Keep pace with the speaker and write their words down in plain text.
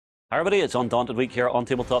Hi everybody, it's Undaunted Week here on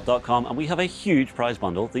OnTableTop.com, and we have a huge prize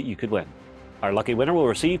bundle that you could win. Our lucky winner will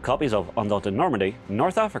receive copies of Undaunted Normandy,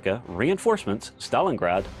 North Africa, Reinforcements,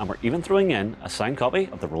 Stalingrad, and we're even throwing in a signed copy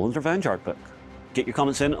of the Roland's Revenge art book. Get your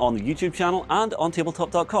comments in on the YouTube channel and on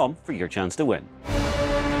OnTableTop.com for your chance to win.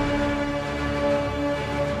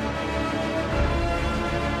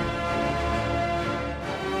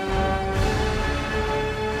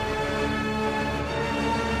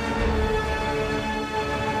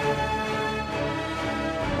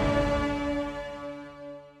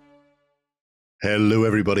 Hello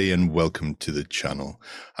everybody and welcome to the channel.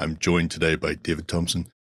 I'm joined today by David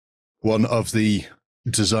Thompson, one of the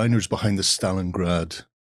designers behind the Stalingrad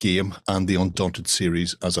game and the Undaunted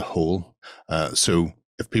series as a whole. So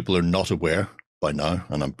if people are not aware by now,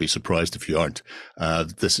 and I'd be surprised if you aren't,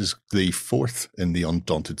 this is the fourth in the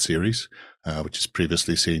Undaunted series, which has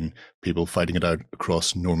previously seen people fighting it out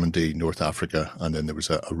across Normandy, North Africa, and then there was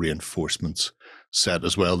a reinforcements set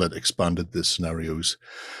as well that expanded the scenarios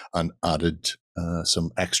and added some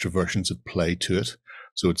extra versions of play to it.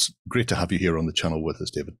 So it's great to have you here on the channel with us,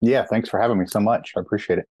 David. Yeah, thanks for having me so much. I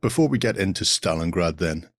appreciate it. Before we get into Stalingrad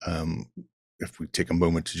then, if we take a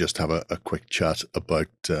moment to just have a quick chat about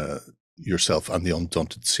yourself and the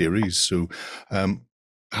Undaunted series. So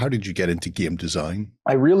how did you get into game design?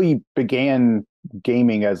 I really began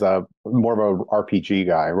gaming as more of a RPG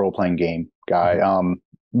guy, role-playing game guy.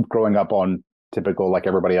 Growing up on typical, like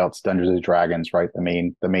everybody else, Dungeons and Dragons, right? The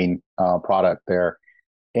main product there.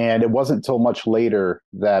 And it wasn't until much later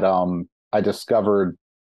that I discovered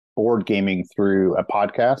board gaming through a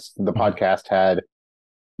podcast. The podcast had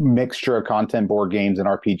mixture of content, board games and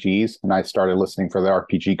RPGs, and I started listening for the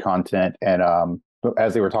RPG content. And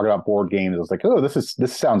as they were talking about board games, I was like, "Oh,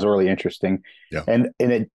 this sounds really interesting." Yeah. And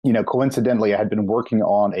it, coincidentally, I had been working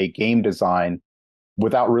on a game design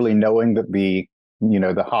without really knowing that the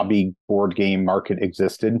hobby board game market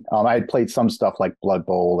existed. I had played some stuff like Blood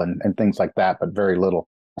Bowl and things like that, but very little.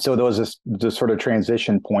 So there was this sort of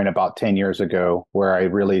transition point about 10 years ago where I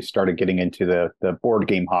really started getting into the board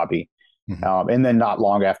game hobby. And then not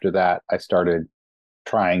long after that, I started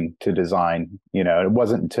trying to design. It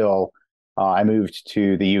wasn't until I moved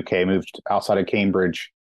to the UK, moved outside of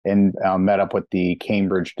Cambridge, and met up with the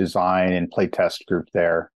Cambridge design and playtest group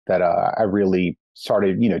there that I really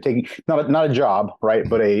started, taking not a job, right,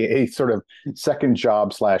 but a sort of second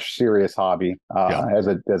job / serious hobby as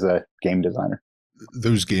a game designer.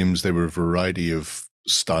 Those games, there were a variety of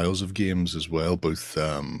styles of games as well, both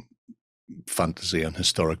fantasy and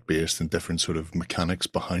historic based, and different sort of mechanics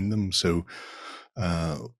behind them. So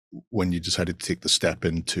when you decided to take the step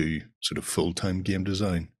into sort of full-time game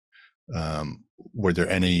design, were there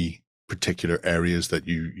any particular areas that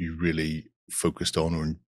you really focused on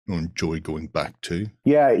or enjoy going back to?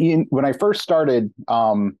 Yeah, when I first started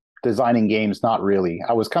designing games, not really.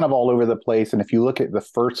 I was kind of all over the place. And if you look at the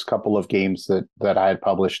first couple of games that I had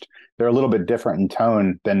published, they're a little bit different in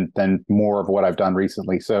tone than more of what I've done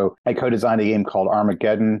recently. So I co-designed a game called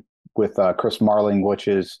Armageddon with Chris Marling,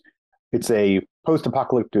 it's a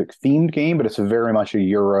post-apocalyptic themed game, but it's very much a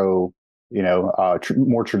Euro,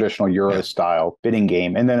 more traditional Euro style bidding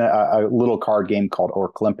game. And then a little card game called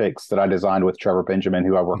Olympics that I designed with Trevor Benjamin,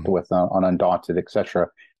 who I worked with on Undaunted, etc.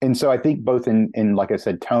 And so I think both in like I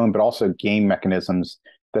said, tone, but also game mechanisms,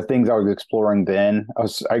 the things I was exploring then,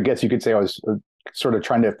 I guess you could say I was sort of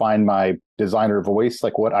trying to find my designer voice,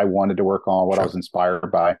 like what I wanted to work on, what I was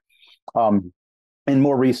inspired by. In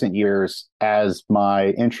more recent years, as my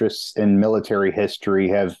interests in military history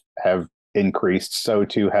have increased, so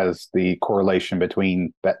too has the correlation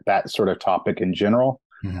between that sort of topic in general.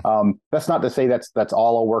 That's not to say that's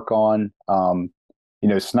all I'll work on.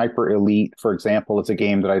 Sniper Elite, for example, is a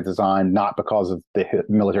game that I designed not because of the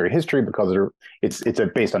military history, because it's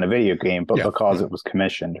based on a video game, but because it was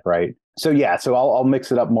commissioned, right? So I'll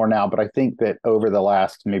mix it up more now. But I think that over the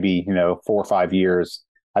last maybe 4 or 5 years,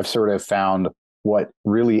 I've sort of found what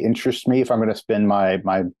really interests me. If I'm going to spend my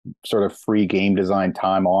sort of free game design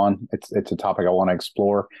time on, it's a topic I want to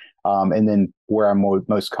explore, and then where I'm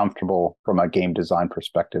most comfortable from a game design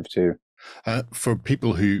perspective too. For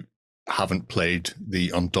people who haven't played the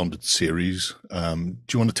Undaunted series, do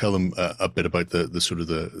you want to tell them a bit about the sort of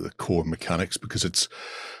the core mechanics? Because it's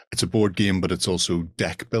a board game, but it's also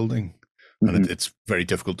deck building, and it's very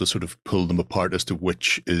difficult to sort of pull them apart as to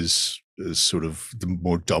which is sort of the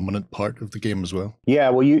more dominant part of the game as well.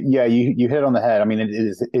 Yeah, well, you hit on the head. I mean, it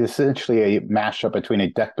is essentially a mashup between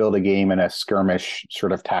a deck building game and a skirmish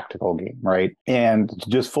sort of tactical game, right? And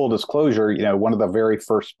just full disclosure, one of the very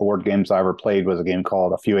first board games I ever played was a game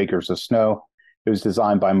called A Few Acres of Snow. It was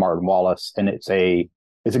designed by Martin Wallace, and it's a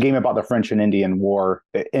it's a game about the French and Indian War.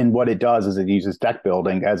 And what it does is it uses deck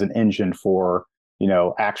building as an engine for,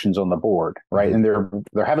 actions on the board, right? And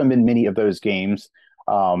there haven't been many of those games.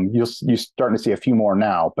 You're starting to see a few more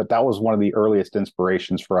now, but that was one of the earliest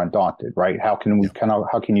inspirations for Undaunted, right? How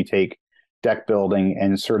can you take deck building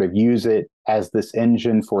and sort of use it as this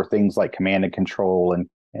engine for things like command and control and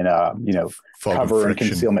cover and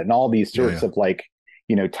concealment and all these sorts of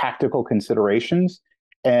tactical considerations.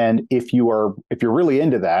 And if you're really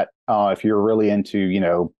into that, if you're really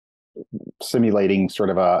into, simulating sort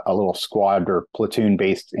of a little squad or platoon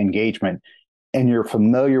based engagement, and you're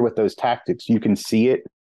familiar with those tactics, you can see it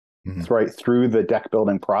right through the deck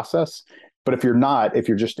building process. But if you're not, if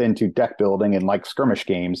you're just into deck building and like skirmish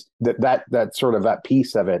games, that sort of that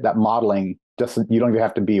piece of it, that modeling, you don't even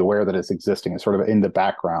have to be aware that it's existing. It's sort of in the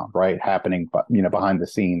background, right, happening, behind the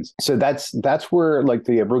scenes. So that's where like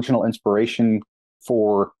the original inspiration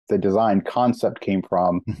for the design concept came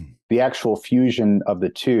from. The actual fusion of the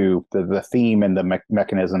two, the theme and the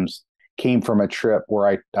mechanisms, came from a trip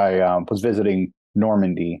where I was visiting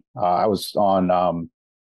Normandy. I was on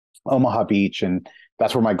Omaha Beach, and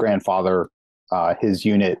that's where my grandfather, his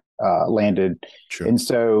unit landed. Sure. And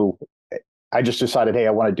so I just decided, hey,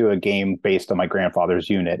 I want to do a game based on my grandfather's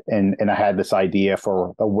unit. And I had this idea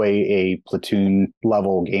for a way a platoon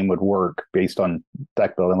level game would work based on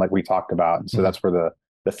deck building, like we talked about. And so that's where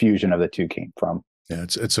the fusion of the two came from. Yeah,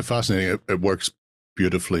 it's a fascinating, it works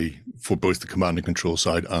beautifully for both the command and control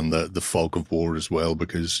side and the fog of war as well,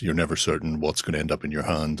 because you're never certain what's going to end up in your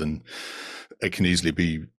hand, and it can easily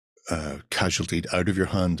be casualtied out of your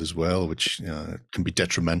hand as well, which can be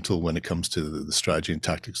detrimental when it comes to the strategy and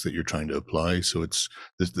tactics that you're trying to apply. So it's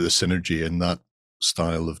the synergy in that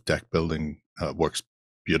style of deck building works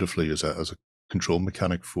beautifully as a control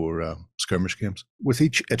mechanic for skirmish games. With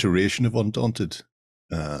each iteration of Undaunted,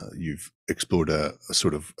 you've explored a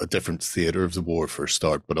sort of a different theater of the war for a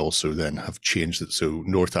start, but also then have changed it. So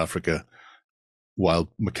North Africa, while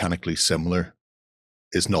mechanically similar,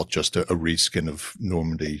 is not just a reskin of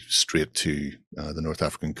Normandy straight to the North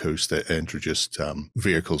African coast. They introduced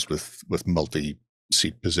vehicles with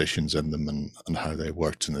multi-seat positions in them and how they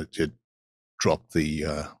worked, and it dropped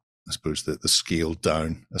the I suppose the scale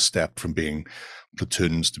down a step from being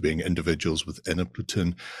platoons to being individuals within a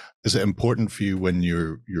platoon. Is it important for you when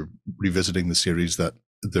you're revisiting the series that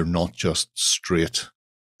they're not just straight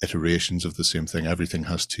iterations of the same thing? Everything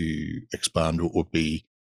has to expand or be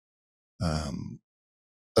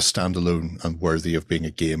a standalone and worthy of being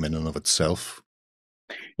a game in and of itself?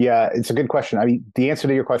 Yeah, it's a good question. I mean, the answer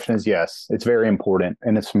to your question is yes. It's very important,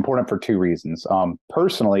 and it's important for two reasons.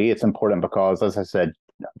 Personally, it's important because, as I said,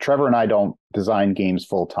 Trevor and I don't design games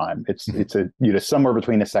full time. It's somewhere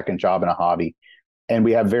between a second job and a hobby, and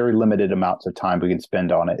we have very limited amounts of time we can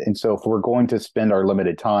spend on it. And so, if we're going to spend our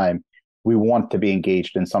limited time, we want to be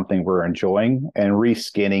engaged in something we're enjoying. And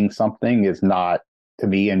reskinning something is not, to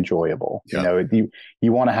me, enjoyable. Yeah.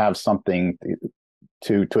 You want to have something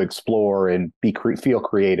to explore and feel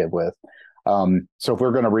creative with. So if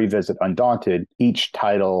we're going to revisit Undaunted, each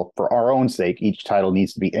title, for our own sake, each title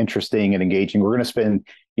needs to be interesting and engaging. We're going to spend,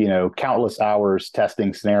 countless hours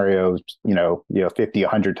testing scenarios, 50,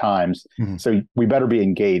 100 times. Mm-hmm. So we better be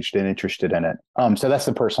engaged and interested in it. So that's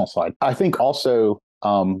the personal side. I think also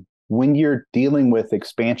when you're dealing with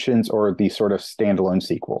expansions or these sort of standalone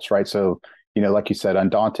sequels, right? So, like you said,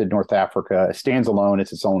 Undaunted North Africa stands alone.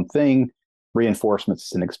 It's its own thing. Reinforcements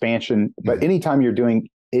is an expansion. But anytime you're doing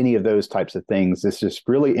any of those types of things, it's just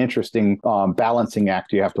really interesting balancing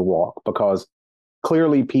act you have to walk, because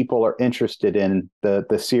clearly people are interested in the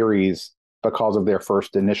series because of their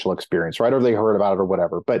first initial experience, right? Or they heard about it or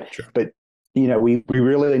whatever. But sure. We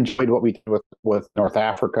really enjoyed what we did with North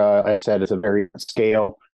Africa. Like I said, it's a very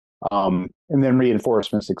scale. And then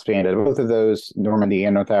Reinforcements expanded. Both of those, Normandy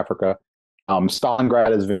and North Africa.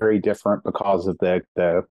 Stalingrad is very different because of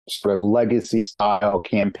the sort of legacy style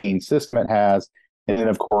campaign system it has. And then,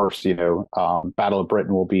 of course, Battle of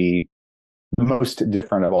Britain will be the most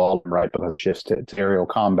different of all, right? Because it's just it's aerial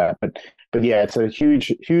combat. But yeah, it's a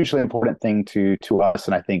hugely important thing to us,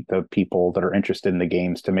 and I think the people that are interested in the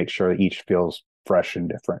games, to make sure that each feels fresh and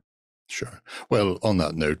different. Sure. Well, on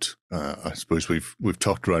that note, I suppose we've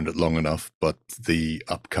talked around it long enough. But the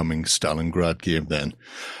upcoming Stalingrad game, then,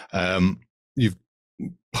 you've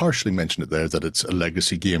partially mentioned it there that it's a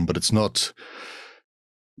legacy game, but it's not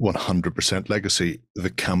 100% legacy. The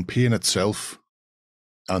campaign itself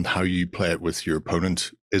and how you play it with your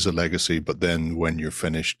opponent is a legacy, but then when you're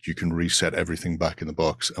finished, you can reset everything back in the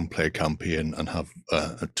box and play a campaign and have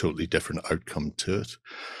a totally different outcome to it.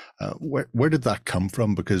 Where did that come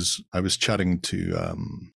from? Because I was chatting to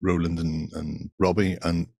Roland and Robbie,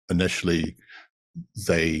 and initially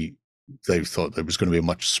they thought it was going to be a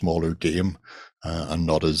much smaller game and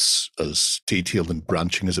not as detailed and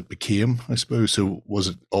branching as it became, I suppose. So was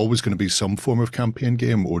it always going to be some form of campaign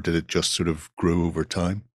game, or did it just sort of grow over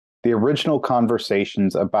time? The original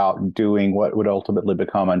conversations about doing what would ultimately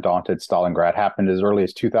become Undaunted Stalingrad happened as early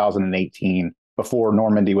as 2018, before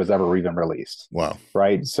Normandy was ever even released. Wow.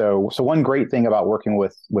 Right. So one great thing about working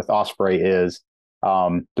with Osprey is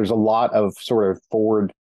there's a lot of sort of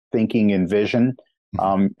forward thinking and vision.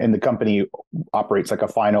 And the company operates like a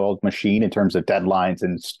fine-oiled machine in terms of deadlines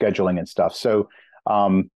and scheduling and stuff. So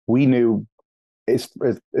we knew as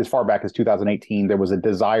far back as 2018, there was a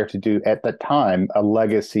desire to do at the time a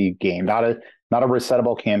legacy game, not a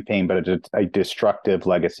resettable campaign, but a destructive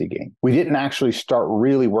legacy game. We didn't actually start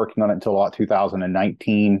really working on it until about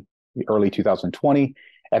 2019, early 2020.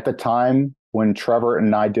 At the time, when Trevor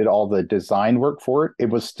and I did all the design work for it, it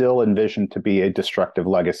was still envisioned to be a destructive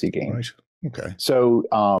legacy game. Right. Okay. So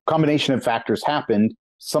combination of factors happened.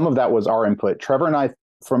 Some of that was our input. Trevor and I,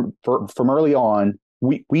 from early on,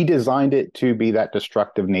 we designed it to be that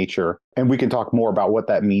destructive nature, and we can talk more about what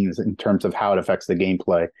that means in terms of how it affects the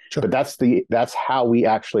gameplay. Sure. But that's how we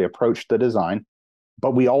actually approached the design.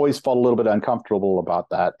 But we always felt a little bit uncomfortable about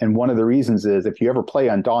that. And one of the reasons is if you ever play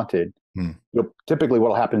Undaunted, typically what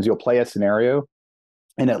will happen is you'll play a scenario,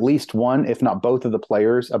 and at least one, if not both of the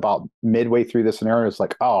players, about midway through the scenario is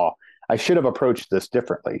like, oh, I should have approached this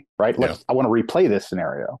differently, right? I want to replay this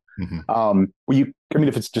scenario.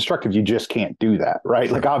 If it's destructive, you just can't do that, right?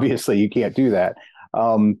 Sure. Like obviously you can't do that.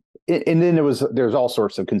 And then there's all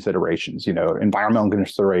sorts of considerations, environmental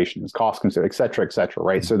considerations, cost considerations, et cetera,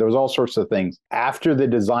 right? So there was all sorts of things. After the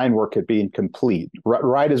design work had been complete,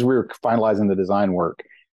 right as we were finalizing the design work,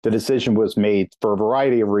 the decision was made for a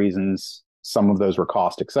variety of reasons. Some of those were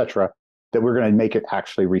cost, et cetera, that we're going to make it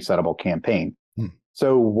actually resettable campaign.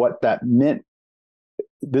 So what that meant,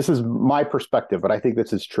 this is my perspective, but I think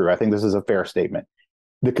this is true. I think this is a fair statement.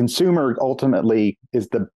 The consumer ultimately is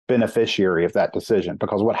the beneficiary of that decision,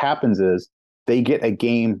 because what happens is they get a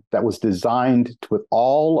game that was designed with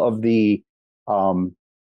all of the,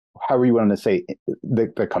 however you want to say,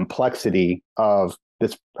 the complexity of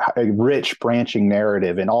this rich branching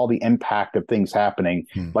narrative and all the impact of things happening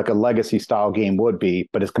like a legacy style game would be,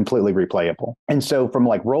 but it's completely replayable. And so from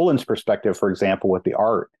like Roland's perspective, for example, with the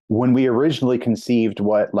art, when we originally conceived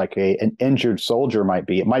what like an injured soldier might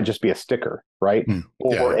be, it might just be a sticker, right?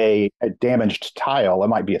 Or a damaged tile, it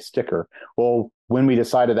might be a sticker. Well, when we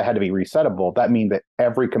decided it had to be resettable, that means that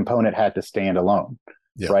every component had to stand alone,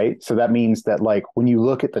 right? So that means that like when you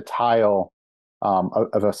look at the tile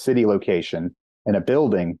of a city location, in a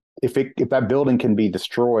building, if that building can be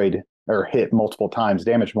destroyed or hit multiple times,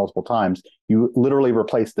 damaged multiple times, you literally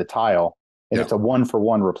replace the tile, and it's a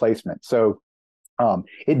 1-for-1 replacement. So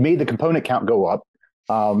it made the component count go up.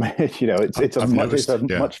 It's a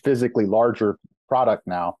much physically larger product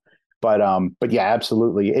now. But yeah,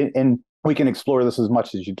 absolutely. And we can explore this as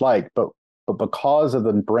much as you'd like, but because of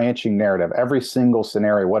the branching narrative, every single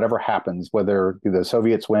scenario, whatever happens, whether the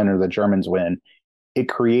Soviets win or the Germans win, it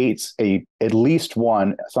creates at least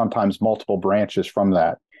one, sometimes multiple branches from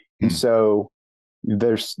that. And so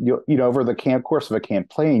there's, over the course of a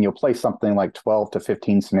campaign, you'll play something like 12 to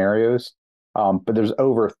 15 scenarios. But there's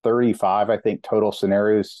over 35, I think, total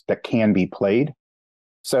scenarios that can be played.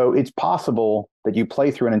 So it's possible that you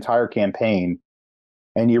play through an entire campaign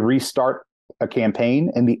and you restart a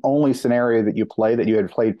campaign, and the only scenario that you play that you had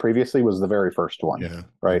played previously was the very first one. Yeah.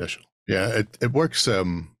 Right. Yeah. It works.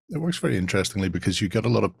 It works very interestingly because you get a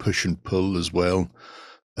lot of push and pull as well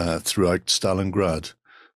throughout Stalingrad,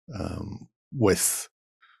 with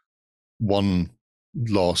one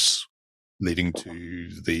loss leading to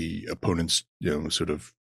the opponent's sort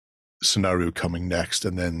of scenario coming next,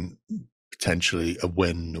 and then potentially a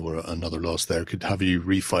win or another loss there could have you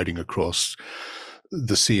refighting across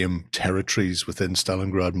the same territories within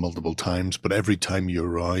Stalingrad multiple times. But every time you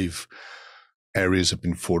arrive, areas have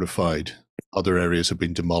been fortified. Other areas have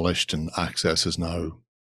been demolished, and access is now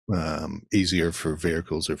easier for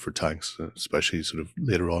vehicles or for tanks, especially sort of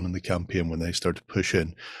later on in the campaign when they start to push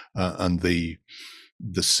in. And the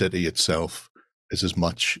city itself is as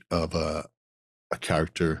much of a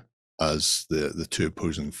character as the two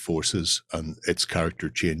opposing forces, and its character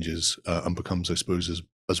changes and becomes, I suppose,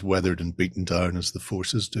 as weathered and beaten down as the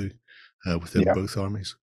forces do within both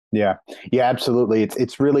armies. Yeah, absolutely.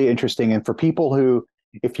 It's really interesting. And for people who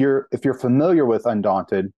if you're familiar with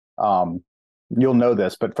Undaunted, you'll know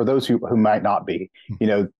this, but for those who might not be,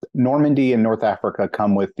 Normandy and North Africa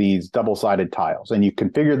come with these double-sided tiles, and you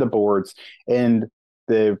configure the boards, and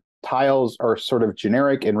the tiles are sort of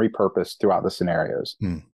generic and repurposed throughout the scenarios.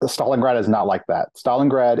 The Stalingrad is not like that.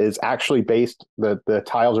 Stalingrad is actually the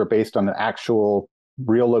tiles are based on an actual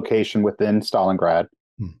real location within Stalingrad.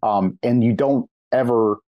 And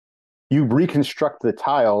you reconstruct the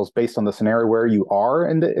tiles based on the scenario where you are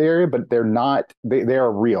in the area, but they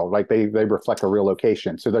are real. Like they reflect a real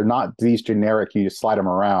location. So they're not these generic, you just slide them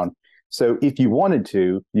around. So if you wanted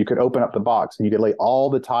to, you could open up the box and you could lay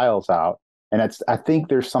all the tiles out. And I think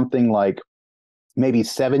there's something like maybe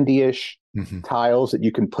 70-ish tiles that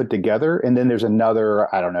you can put together. And then there's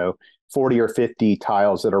another, I don't know, 40 or 50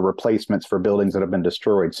 tiles that are replacements for buildings that have been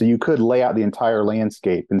destroyed. So you could lay out the entire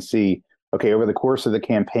landscape and see, okay, over the course of the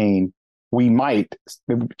campaign, we might,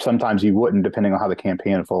 sometimes you wouldn't, depending on how the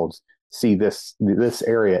campaign unfolds, see this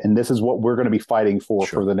area. And this is what we're going to be fighting for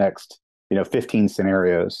the next, 15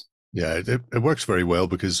 scenarios. Yeah, it works very well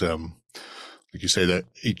because, like you say, that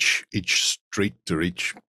each street or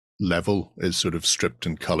each level is sort of stripped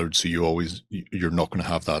and colored. So you're not going to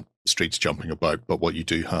have that streets jumping about. But what you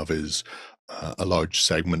do have is a large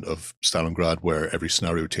segment of Stalingrad where every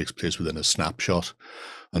scenario takes place within a snapshot.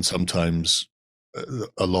 And sometimes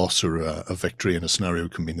a loss or a victory in a scenario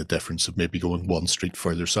can mean the difference of maybe going one street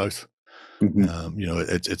further south.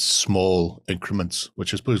 It's small increments,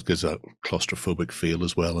 which I suppose gives a claustrophobic feel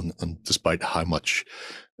as well. And despite how much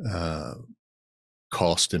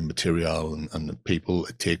cost in material and people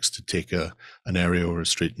it takes to take an area or a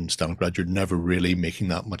street in Stalingrad, you're never really making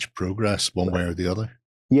that much progress one way or the other.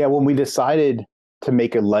 Yeah, when we decided to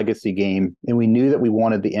make a legacy game, and we knew that we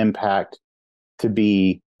wanted the impact to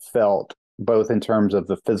be felt both in terms of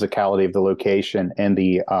the physicality of the location and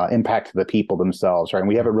the impact to the people themselves, right? And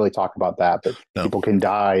we haven't really talked about that, but people can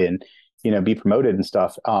die and, be promoted and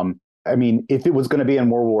stuff. I mean, if it was going to be in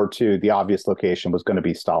World War II, the obvious location was going to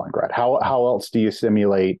be Stalingrad. How else do you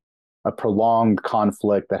simulate a prolonged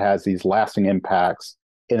conflict that has these lasting impacts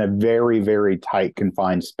in a very, very tight,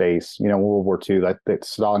 confined space? World War II, that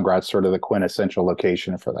Stalingrad's sort of the quintessential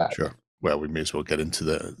location for that. Sure. Well, we may as well get into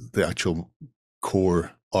the actual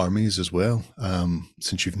core armies as well,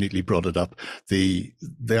 since you've neatly brought it up. The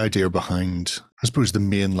idea behind, I suppose, the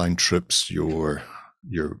mainline troops, your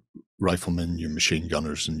riflemen, your machine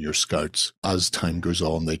gunners, and your scouts, as time goes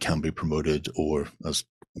on, they can be promoted, or as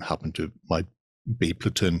happened to my B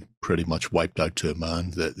platoon, pretty much wiped out to a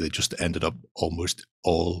man. That they just ended up almost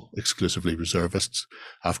all exclusively reservists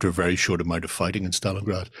after a very short amount of fighting in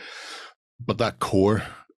Stalingrad. But that core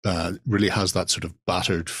really has that sort of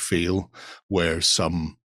battered feel where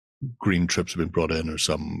some green troops have been brought in or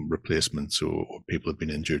some replacements or people have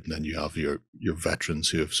been injured, and then you have your veterans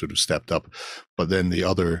who have sort of stepped up. But then the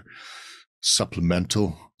other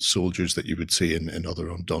supplemental soldiers that you would see in other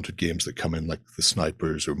Undaunted games that come in, like the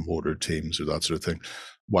snipers or mortar teams or that sort of thing,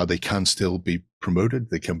 while they can still be promoted,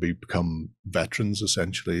 they can become veterans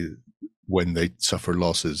essentially. When they suffer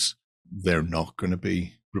losses, they're not going to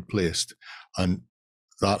be replaced. And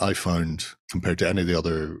that I found, compared to any of the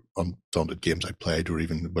other Undaunted games I played, or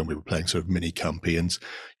even when we were playing sort of mini campaigns,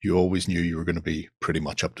 you always knew you were going to be pretty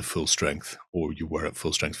much up to full strength, or you were at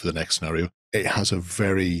full strength for the next scenario. It has a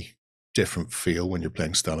very different feel when you're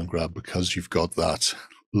playing Stalingrad because you've got that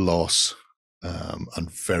loss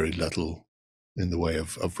and very little in the way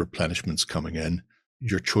of replenishments coming in.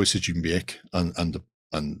 Your choices you make and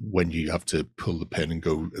when you have to pull the pin and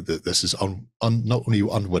go, this is not only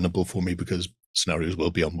unwinnable for me, because scenarios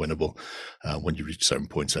will be unwinnable when you reach certain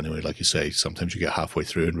points anyway. Like you say, sometimes you get halfway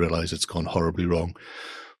through and realize it's gone horribly wrong.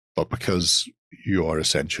 But because you are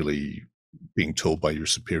essentially being told by your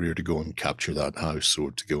superior to go and capture that house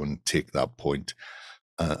or to go and take that point,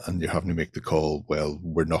 and you're having to make the call, well,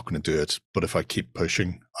 we're not going to do it, but if I keep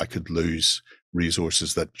pushing, I could lose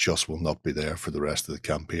resources that just will not be there for the rest of the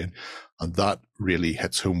campaign. And that really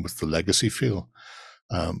hits home with the legacy feel.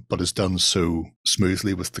 But it's done so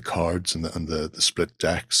smoothly with the cards and the split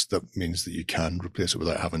decks, that means that you can replace it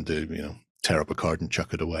without having to, tear up a card and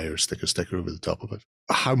chuck it away or stick a sticker over the top of it.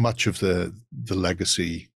 How much of the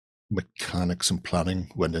legacy mechanics and planning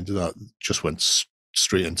went into that? Just went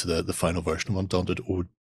straight into the final version of Undaunted, or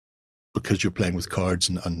because you're playing with cards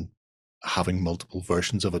and having multiple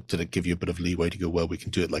versions of it, did it give you a bit of leeway to go, well, we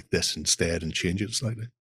can do it like this instead and change it slightly?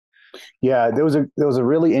 Yeah, there was a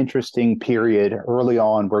really interesting period early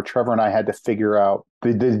on where Trevor and I had to figure out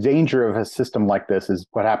the danger of a system like this is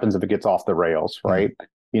what happens if it gets off the rails, right?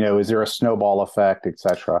 Is there a snowball effect,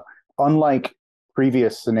 etc. Unlike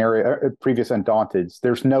previous previous Undaunted,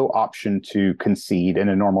 there's no option to concede in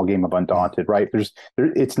a normal game of Undaunted, right?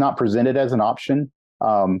 It's not presented as an option.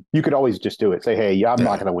 You could always just do it. Say, hey, yeah, I'm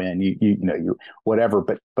not going to win. You whatever.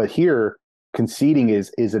 But here, conceding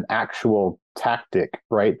is an actual tactic,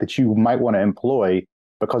 right? That you might want to employ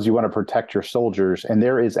because you want to protect your soldiers. And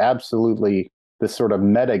there is absolutely this sort of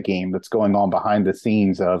meta game that's going on behind the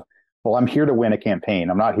scenes of, well, I'm here to win a campaign.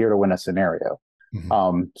 I'm not here to win a scenario.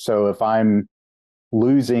 So if I'm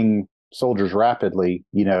losing soldiers rapidly,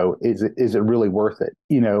 is it really worth it?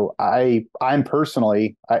 I'm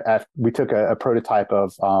personally, we took a prototype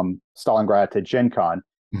of Stalingrad to Gen Con,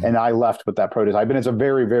 and I left with that prototype, and it's a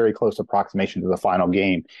very, very close approximation to the final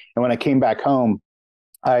game. And when I came back home,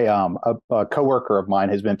 a coworker of mine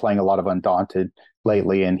has been playing a lot of Undaunted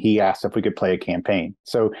lately, and he asked if we could play a campaign.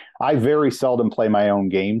 So I very seldom play my own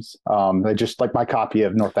games. Just like my copy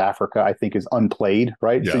of North Africa, I think is unplayed,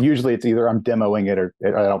 right? Yeah. So usually it's either I'm demoing it or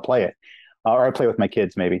I don't play it, or I play with my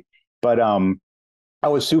kids maybe. But I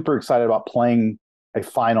was super excited about playing a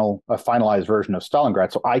finalized version of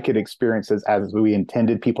Stalingrad, so I could experience it as we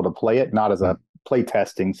intended people to play it, not as a play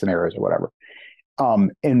testing scenarios or whatever.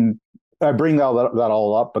 And I bring that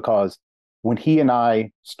all up because when he and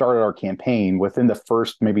I started our campaign, within the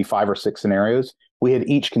first maybe 5 or 6 scenarios, we had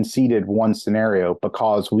each conceded one scenario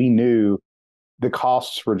because we knew the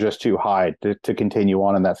costs were just too high to continue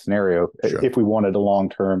on in that scenario if we wanted a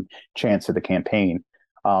long-term chance of the campaign.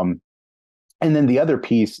 And then the other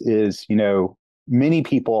piece is, many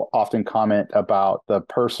people often comment about the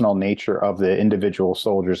personal nature of the individual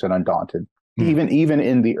soldiers in Undaunted. Even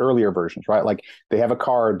in the earlier versions, right? Like they have a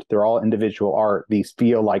card, they're all individual art, these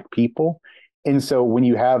feel like people. And so when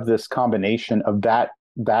you have this combination of that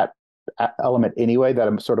element anyway,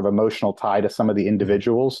 that sort of emotional tie to some of the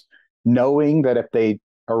individuals, knowing that if they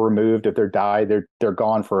are removed, if they're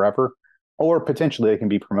gone forever, or potentially they can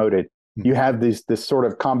be promoted, you have this sort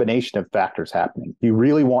of combination of factors happening. You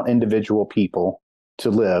really want individual people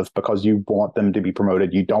to live because you want them to be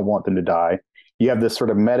promoted. You don't want them to die. You have this sort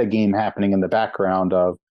of meta game happening in the background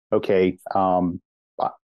of, okay,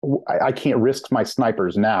 I can't risk my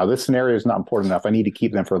snipers now. This scenario is not important enough. I need to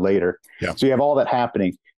keep them for later. Yeah. So you have all that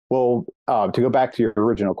happening. Well, to go back to your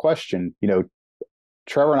original question,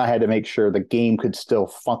 Trevor and I had to make sure the game could still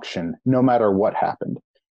function no matter what happened.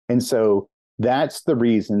 And so that's the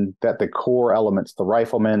reason that the core elements, the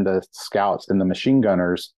riflemen, the scouts, and the machine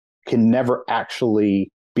gunners can never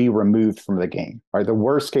actually be removed from the game. Right? The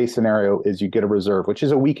worst case scenario is you get a reserve, which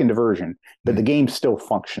is a weakened version, but the game still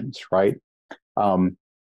functions, right? And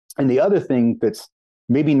the other thing that's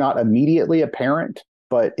maybe not immediately apparent,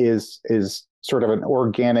 but is sort of an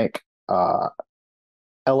organic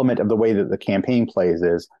element of the way that the campaign plays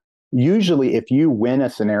is usually if you win a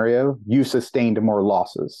scenario, you sustained more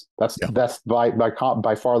losses. That's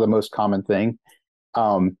by far the most common thing.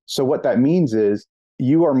 So what that means is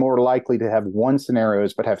you are more likely to have won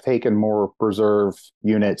scenarios, but have taken more reserve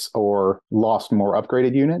units or lost more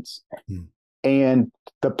upgraded units. And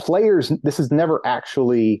the players, this is never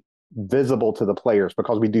actually visible to the players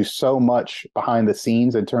because we do so much behind the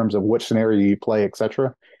scenes in terms of which scenario you play,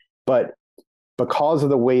 etc. But because of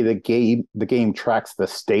the way the game tracks the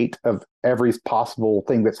state of every possible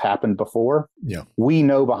thing that's happened before, we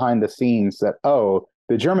know behind the scenes that,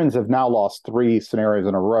 the Germans have now lost 3 scenarios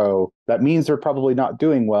in a row. That means they're probably not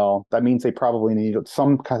doing well. That means they probably need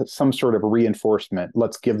some sort of reinforcement.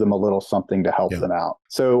 Let's give them a little something to help them out.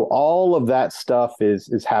 So all of that stuff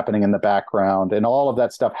is happening in the background, and all of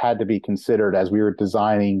that stuff had to be considered as we were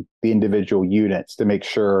designing the individual units to make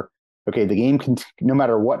sure, okay, the game no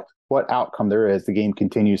matter what outcome there is, the game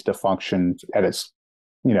continues to function at its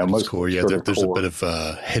most core. Yeah, there's core. A bit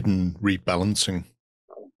of hidden rebalancing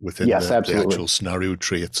within the actual scenario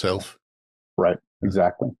tree itself. Right,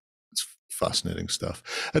 exactly. It's fascinating stuff.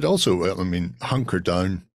 And also, Hunker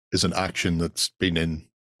Down is an action that's been in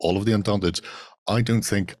all of the Undaunted. I don't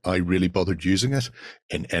think I really bothered using it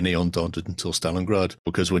in any Undaunted until Stalingrad,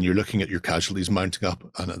 because when you're looking at your casualties mounting up,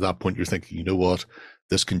 and at that point you're thinking, you know what,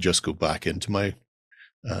 this can just go back into my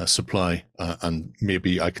supply, and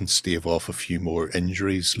maybe I can stave off a few more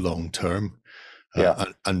injuries long term.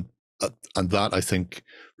 And that, I think,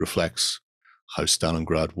 reflects how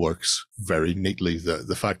Stalingrad works very neatly.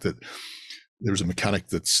 The fact that there's a mechanic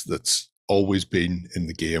that's always been in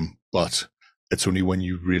the game, but it's only when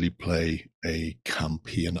you really play a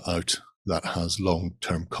campaign out that has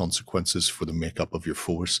long-term consequences for the makeup of your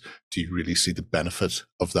force do you really see the benefit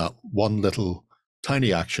of that one little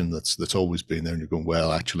tiny action that's always been there. And you're going,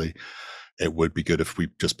 well, actually, it would be good if we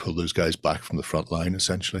just pull those guys back from the front line,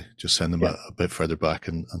 essentially, just send them a bit further back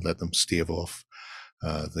and let them stave off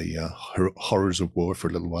horrors of war for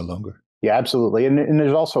a little while longer. Yeah, absolutely. And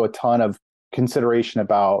there's also a ton of consideration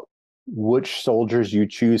about which soldiers you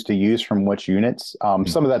choose to use from which units.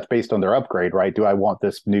 Some of that's based on their upgrade, right? Do I want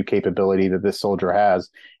this new capability that this soldier has?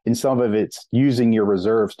 And some of it's using your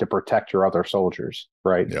reserves to protect your other soldiers,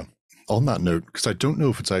 right? Yeah. On that note, because I don't know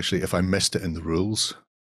if I missed it in the rules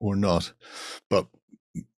or not, but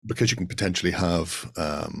because you can potentially have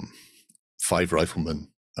 5 riflemen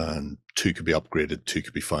and 2 could be upgraded, 2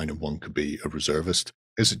 could be fine, and 1 could be a reservist.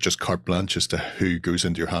 Is it just carte blanche as to who goes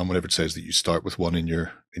into your hand whenever it says that you start with 1 in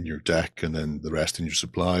your deck and then the rest in your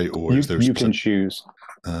supply, or is there you can choose?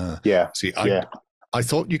 See, I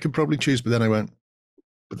thought you could probably choose, but then I went,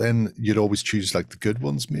 but then you'd always choose like the good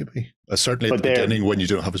ones, maybe. Certainly at the beginning when you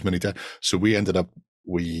don't have as many decks. So we ended up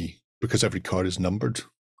because every card is numbered.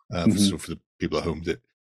 So for the people at home, that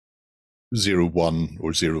 0-1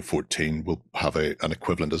 or 0-14 will have an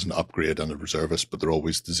equivalent as an upgrade and a reservist, but they're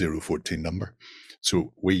always the 0-14 number.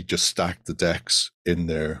 So we just stacked the decks in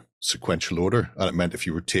their sequential order, and it meant if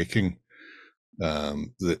you were taking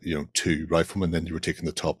 2 riflemen, then you were taking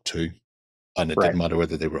the top 2, and it didn't matter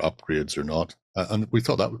whether they were upgrades or not. And we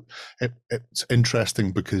thought that it's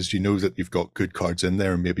interesting because you know that you've got good cards in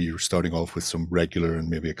there, and maybe you're starting off with some regular and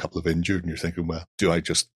maybe a couple of injured, and you're thinking, well, do I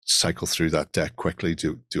just cycle through that deck quickly?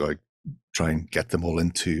 Do I try and get them all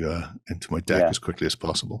into my deck as quickly as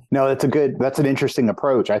possible? No, that's an interesting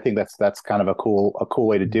approach. I think that's kind of a cool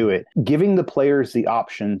way to do it. Giving the players the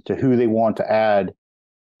option to who they want to add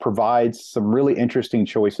provides some really interesting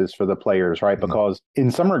choices for the players, right? Because in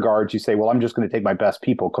some regards you say, well, I'm just going to take my best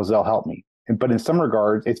people because they'll help me. But in some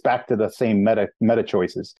regards, it's back to the same meta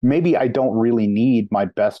choices. Maybe I don't really need my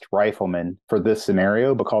best rifleman for this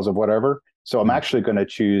scenario because of whatever. So I'm actually going to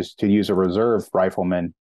choose to use a reserve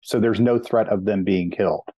rifleman, so there's no threat of them being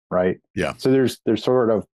killed, right? Yeah. So there's sort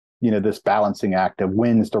of, this balancing act of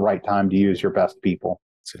when's the right time to use your best people.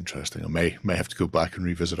 It's interesting. I may have to go back and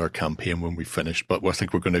revisit our campaign when we finish, but I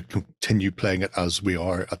think we're going to continue playing it as we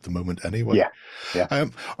are at the moment anyway. Yeah.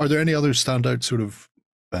 Are there any other standout sort of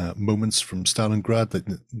moments from Stalingrad that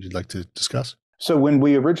you'd like to discuss? So when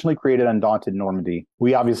we originally created Undaunted Normandy,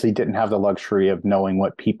 we obviously didn't have the luxury of knowing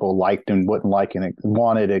what people liked and wouldn't like and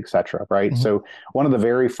wanted, etc. Right. So one of the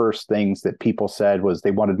very first things that people said was they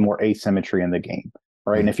wanted more asymmetry in the game.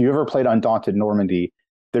 Right. And if you ever played Undaunted Normandy,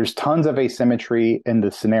 there's tons of asymmetry in the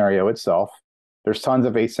scenario itself. There's tons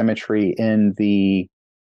of asymmetry in the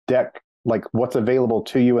deck, like what's available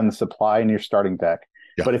to you in the supply in your starting deck.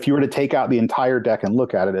 Yeah. But if you were to take out the entire deck and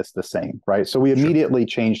look at it, it's the same, right? So we immediately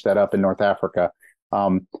changed that up in North Africa.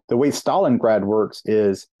 The way Stalingrad works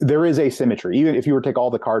is there is asymmetry. Even if you were to take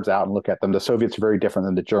all the cards out and look at them, the Soviets are very different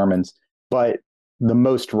than the Germans. But the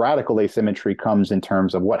most radical asymmetry comes in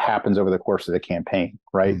terms of what happens over the course of the campaign,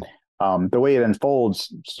 right? The way it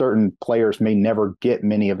unfolds, certain players may never get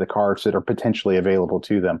many of the cards that are potentially available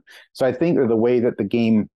to them. So I think the way that the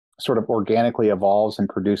game sort of organically evolves and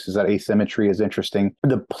produces that asymmetry is interesting.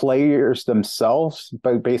 The players themselves,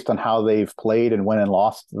 based on how they've played and won and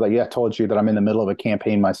lost, like I told you that I'm in the middle of a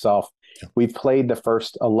campaign myself. Yeah. We've played the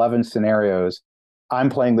first 11 scenarios.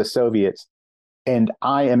 I'm playing the Soviets, and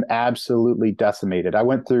I am absolutely decimated. I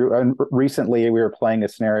went through, and recently we were playing a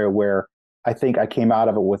scenario where I think I came out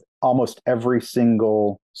of it with almost every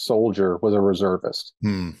single soldier was a reservist,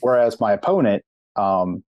 whereas my opponent,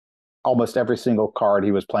 almost every single card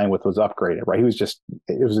he was playing with was upgraded, right?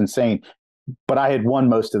 It was insane. But I had won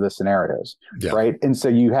most of the scenarios, right? And so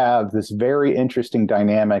you have this very interesting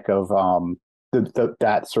dynamic of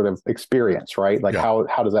that sort of experience, right? Like how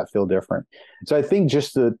does that feel different? So I think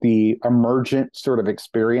just the emergent sort of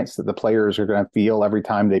experience that the players are going to feel every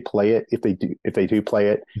time they play it, if they do play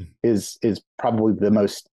it, is probably the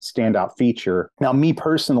most standout feature. Now, me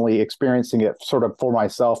personally experiencing it sort of for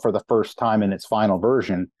myself for the first time in its final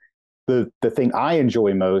version, the thing I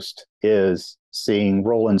enjoy most is seeing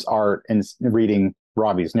Roland's art and reading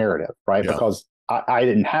Ravi's narrative, right? Yeah. Because I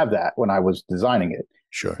didn't have that when I was designing it.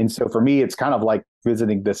 Sure. And so for me, it's kind of like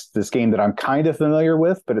visiting this game that I'm kind of familiar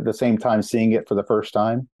with, but at the same time seeing it for the first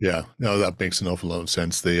time. Yeah, no, that makes an awful lot of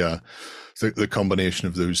sense. The combination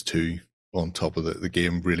of those two on top of the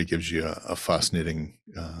game really gives you a fascinating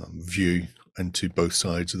view into both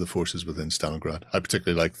sides of the forces within Stalingrad. I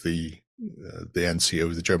particularly like the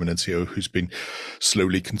NCO, the German NCO, who's been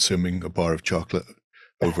slowly consuming a bar of chocolate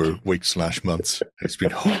over weeks/months. He's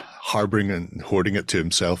been harboring and hoarding it to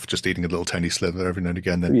himself, just eating a little tiny sliver every now and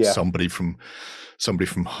again. Then somebody from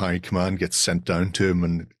high command gets sent down to him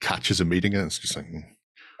and catches him eating it. It's just like,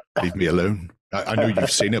 leave me alone. I know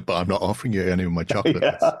you've seen it, but I'm not offering you any of my chocolate.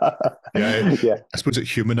 I suppose it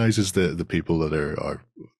humanizes the people that are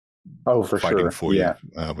Oh, for fighting sure. for Yeah.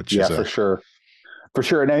 you, which Yeah, is for sure. For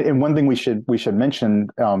sure. And one thing we should mention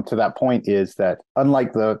to that point is that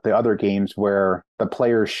unlike the other games where the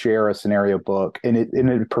players share a scenario book and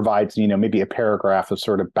it provides, maybe a paragraph of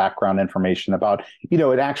sort of background information about,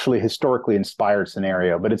 it actually historically inspired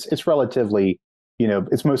scenario, but it's relatively,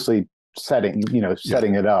 it's mostly setting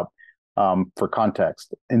it up for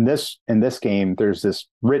context. In this game, there's this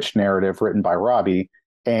rich narrative written by Robbie,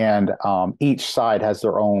 and each side has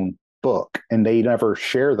their own book, and they never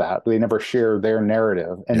share that. They never share their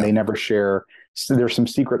narrative, and they never share. So there's some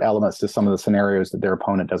secret elements to some of the scenarios that their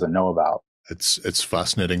opponent doesn't know about. It's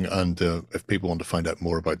fascinating, and if people want to find out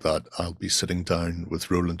more about that, I'll be sitting down with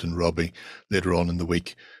Roland and Robbie later on in the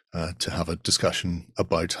week to have a discussion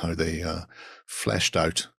about how they fleshed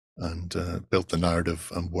out and built the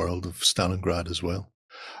narrative and world of Stalingrad as well.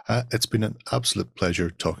 It's been an absolute pleasure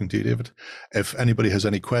talking to you, David. If anybody has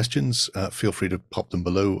any questions, feel free to pop them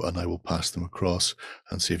below and I will pass them across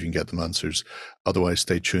and see if you can get them answers. Otherwise,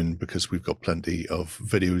 stay tuned because we've got plenty of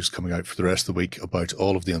videos coming out for the rest of the week about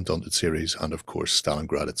all of the Undaunted series and, of course,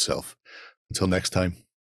 Stalingrad itself. Until next time,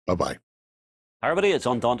 bye-bye. Hi everybody, it's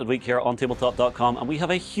Undaunted Week here at OnTableTop.com, and we have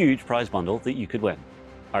a huge prize bundle that you could win.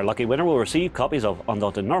 Our lucky winner will receive copies of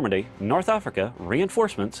Undaunted Normandy, North Africa,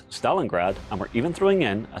 Reinforcements, Stalingrad, and we're even throwing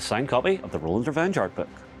in a signed copy of the Roland's Revenge art book.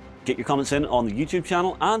 Get your comments in on the YouTube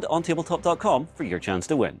channel and on OnTableTop.com for your chance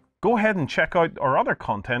to win. Go ahead and check out our other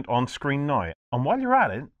content on screen now. And while you're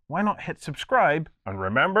at it, why not hit subscribe and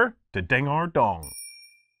remember to ding our dong.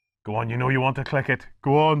 Go on, you know you want to click it.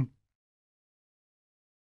 Go on.